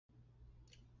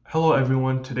Hello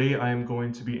everyone, today I am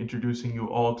going to be introducing you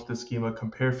all to the Schema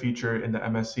Compare feature in the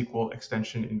MSSQL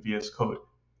extension in VS Code.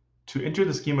 To enter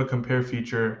the Schema Compare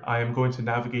feature, I am going to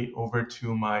navigate over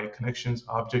to my Connections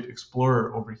Object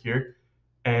Explorer over here.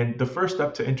 And the first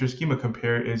step to enter Schema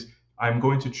Compare is I'm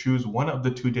going to choose one of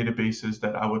the two databases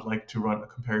that I would like to run a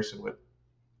comparison with.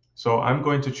 So I'm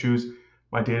going to choose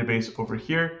my database over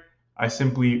here. I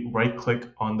simply right click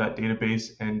on that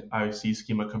database and I see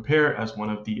Schema Compare as one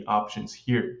of the options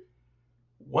here.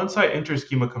 Once I enter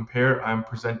Schema Compare, I'm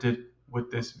presented with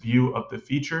this view of the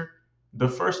feature. The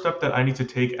first step that I need to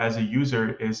take as a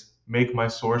user is make my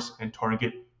source and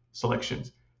target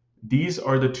selections. These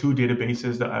are the two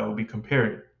databases that I will be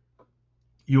comparing.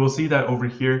 You will see that over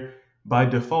here, by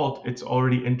default, it's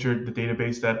already entered the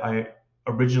database that I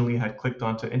originally had clicked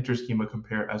on to enter Schema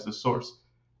Compare as the source.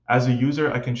 As a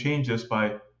user, I can change this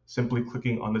by simply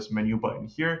clicking on this menu button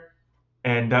here,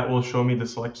 and that will show me the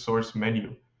select source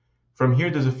menu. From here,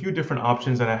 there's a few different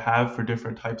options that I have for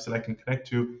different types that I can connect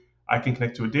to. I can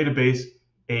connect to a database,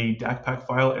 a dacpac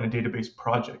file, and a database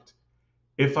project.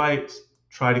 If I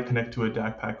try to connect to a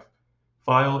dacpac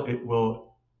file, it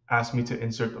will ask me to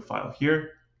insert the file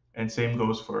here, and same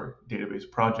goes for database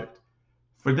project.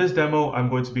 For this demo, I'm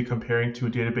going to be comparing two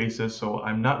databases, so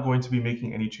I'm not going to be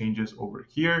making any changes over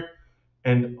here.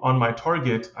 And on my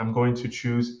target, I'm going to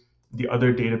choose the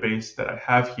other database that I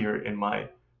have here in my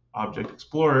Object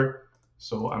Explorer.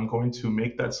 So I'm going to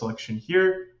make that selection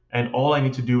here, and all I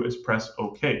need to do is press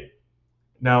OK.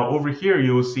 Now over here,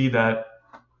 you will see that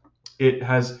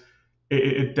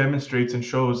it demonstrates and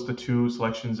shows the two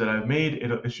selections that I've made.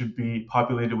 It should be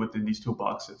populated within these two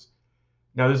boxes.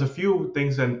 Now there's a few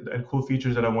things and cool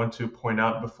features that I want to point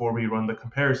out before we run the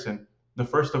comparison. The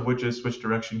first of which is switch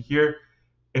direction here.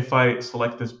 If I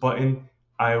select this button,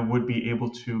 I would be able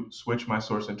to switch my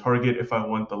source and target if I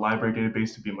want the library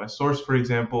database to be my source, for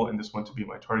example, and this one to be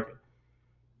my target.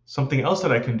 Something else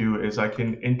that I can do is I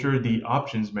can enter the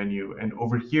options menu, and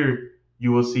over here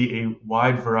you will see a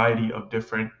wide variety of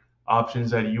different options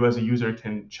that you as a user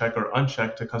can check or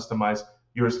uncheck to customize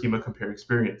your Schema Compare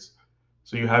experience.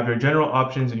 So you have your general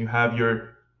options and you have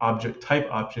your object type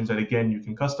options that again you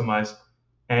can customize,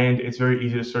 and it's very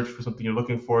easy to search for something you're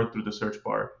looking for through the search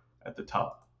bar at the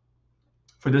top.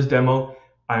 For this demo,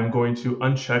 I'm going to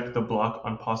uncheck the block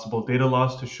on possible data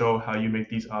loss to show how you make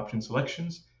these option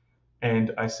selections,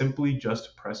 and I simply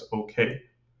just press OK.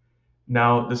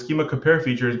 Now, the Schema Compare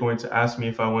feature is going to ask me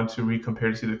if I want to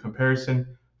recompare to see the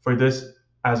comparison. For this,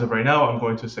 as of right now, I'm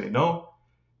going to say no,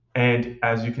 and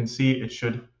as you can see, it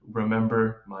should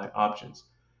remember my options.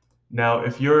 Now,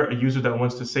 if you're a user that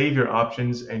wants to save your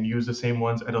options and use the same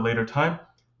ones at a later time,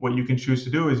 what you can choose to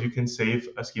do is you can save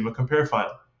a Schema Compare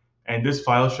file. And this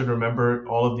file should remember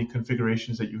all of the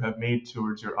configurations that you have made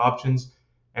towards your options,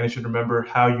 and it should remember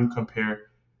how you compare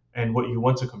and what you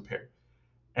want to compare.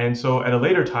 And so at a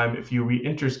later time, if you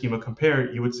re-enter Schema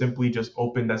Compare, you would simply just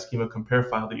open that Schema Compare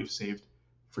file that you've saved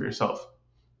for yourself.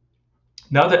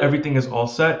 Now that everything is all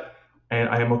set and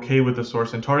I am okay with the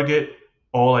source and target,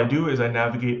 all I do is I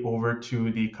navigate over to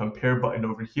the compare button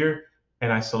over here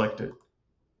and I select it.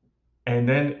 And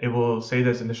then it will say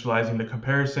that's initializing the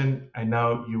comparison, and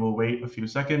now you will wait a few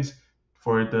seconds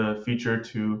for the feature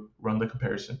to run the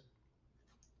comparison.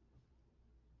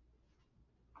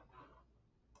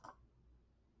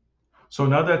 So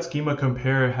now that Schema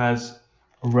Compare has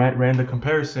ran the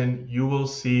comparison, you will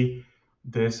see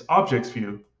this objects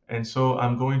view. And so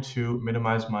I'm going to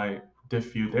minimize my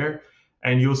diff view there,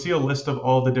 and you'll see a list of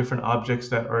all the different objects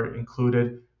that are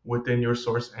included within your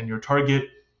source and your target.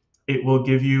 It will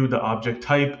give you the object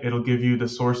type, it'll give you the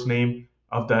source name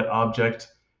of that object,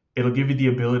 it'll give you the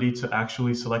ability to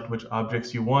actually select which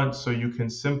objects you want, so you can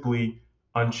simply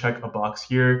uncheck a box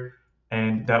here,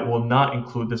 and that will not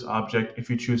include this object if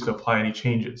you choose to apply any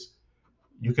changes.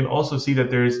 You can also see that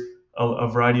there's a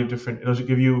variety of different, it'll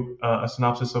give you a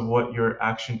synopsis of what your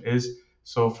action is.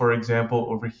 So for example,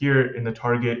 over here in the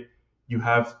target, you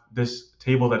have this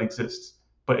table that exists,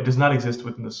 but it does not exist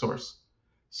within the source.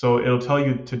 So it'll tell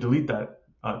you to delete that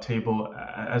table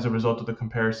as a result of the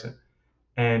comparison.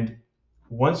 And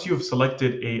once you've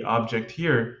selected a object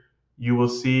here, you will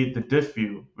see the diff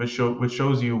view, which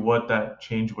shows you what that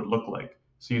change would look like.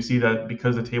 So you see that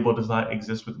because the table does not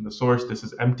exist within the source, this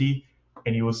is empty,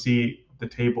 and you will see the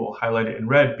table highlighted in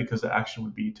red because the action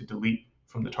would be to delete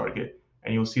from the target.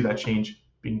 And you'll see that change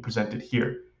being presented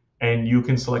here. And you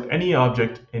can select any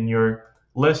object in your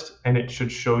list, and it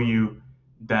should show you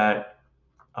that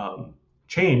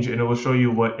change, and it will show you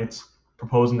what it's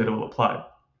proposing that it will apply.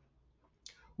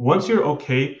 Once you're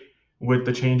okay with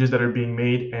the changes that are being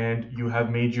made and you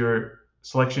have made your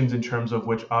selections in terms of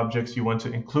which objects you want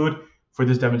to include. For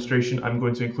this demonstration, I'm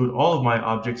going to include all of my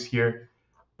objects here,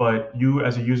 but you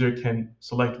as a user can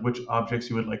select which objects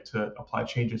you would like to apply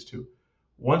changes to.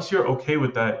 Once you're okay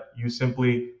with that, you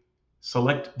simply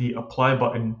select the apply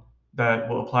button that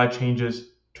will apply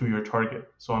changes to your target.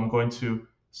 So I'm going to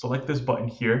select this button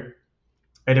here,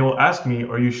 and it will ask me,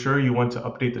 are you sure you want to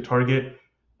update the target?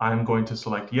 I'm going to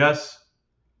select yes,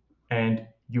 and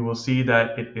you will see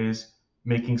that it is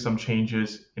making some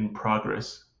changes in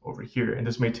progress over here, and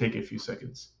this may take a few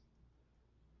seconds.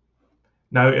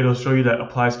 Now it'll show you that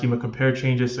apply schema compare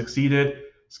changes succeeded,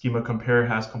 schema compare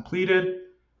has completed.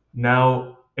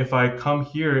 Now if I come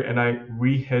here and I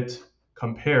re-hit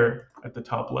compare at the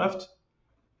top left,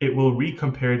 it will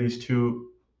recompare these two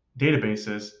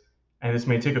databases, and this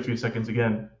may take a few seconds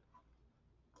again.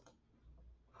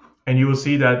 And you will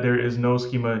see that there is no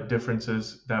schema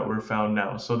differences that were found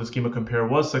now. So the schema compare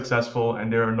was successful,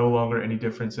 and there are no longer any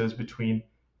differences between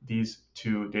these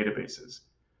two databases.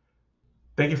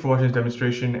 Thank you for watching this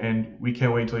demonstration, and we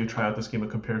can't wait until you try out the schema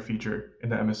compare feature in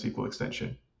the MS SQL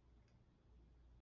extension.